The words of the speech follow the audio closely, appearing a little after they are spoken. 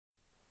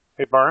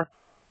Hey, Barn.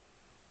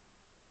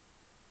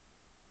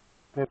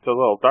 It's a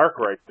little dark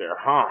right there,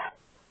 huh?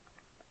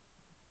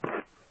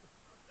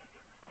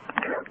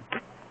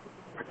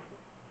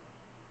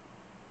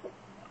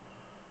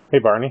 Hey,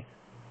 Barney.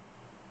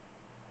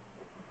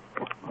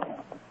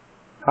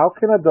 How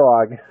can a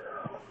dog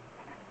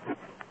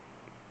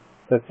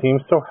that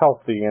seems so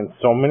healthy in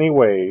so many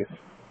ways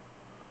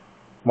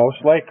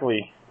most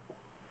likely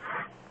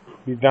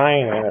be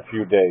dying in a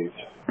few days?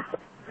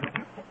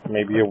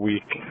 Maybe a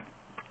week.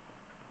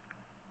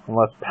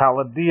 Unless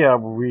Palladia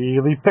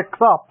really picks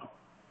up.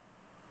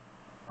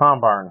 Huh,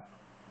 Barn?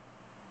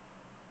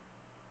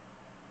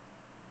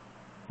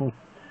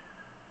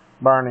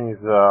 Barney's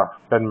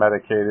been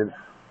medicated.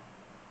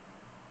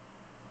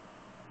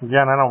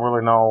 Again, I don't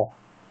really know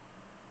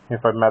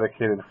if I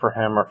medicated for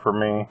him or for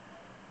me.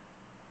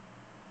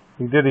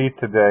 He did eat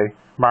today.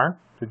 Barn,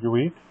 did you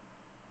eat?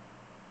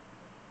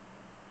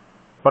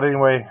 But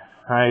anyway,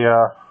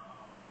 I'm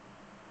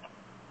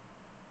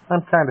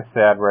kind of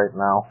sad right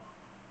now.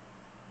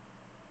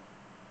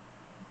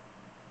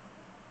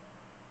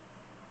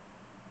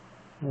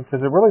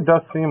 Because it really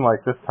does seem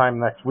like this time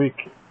next week,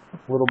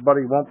 little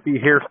buddy won't be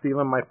here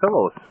stealing my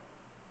pillows.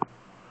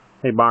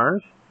 Hey,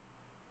 Barnes?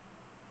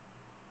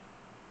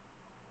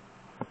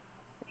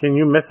 Can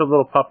you miss a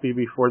little puppy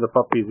before the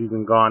puppy's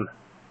even gone?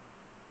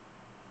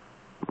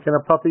 Can a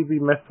puppy be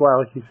missed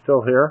while he's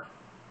still here?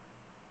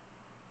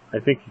 I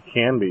think he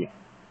can be.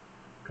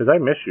 Because I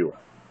miss you.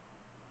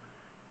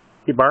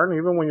 Hey, Barn,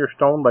 even when you're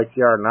stoned like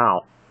you are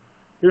now,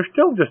 you're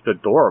still just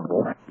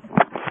adorable.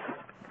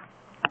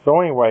 So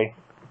anyway,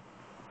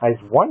 I was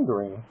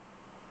wondering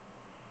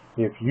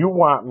if you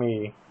want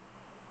me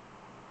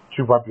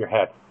to rub your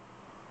head.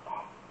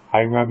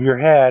 I rub your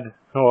head.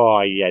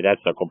 Oh, yeah,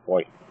 that's a good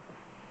boy.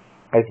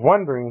 I was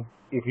wondering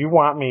if you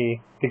want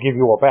me to give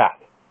you a bath.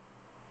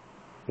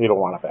 You don't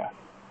want a bath.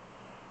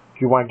 Do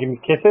you want to give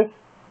me kisses?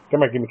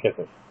 Come here, give me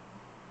kisses.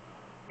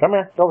 Come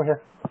here, go over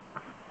here.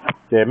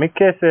 Give me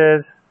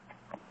kisses.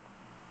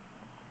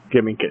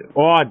 Give me kisses.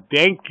 Oh,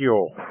 thank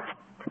you.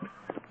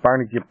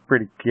 Barney, give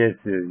pretty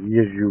kisses.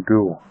 Yes, you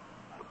do.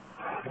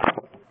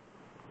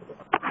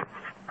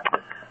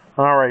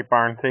 All right,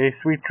 Barn. Say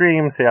sweet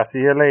dreams. Say I'll see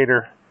you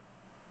later.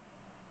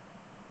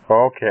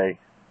 Okay.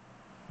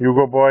 You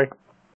go, boy.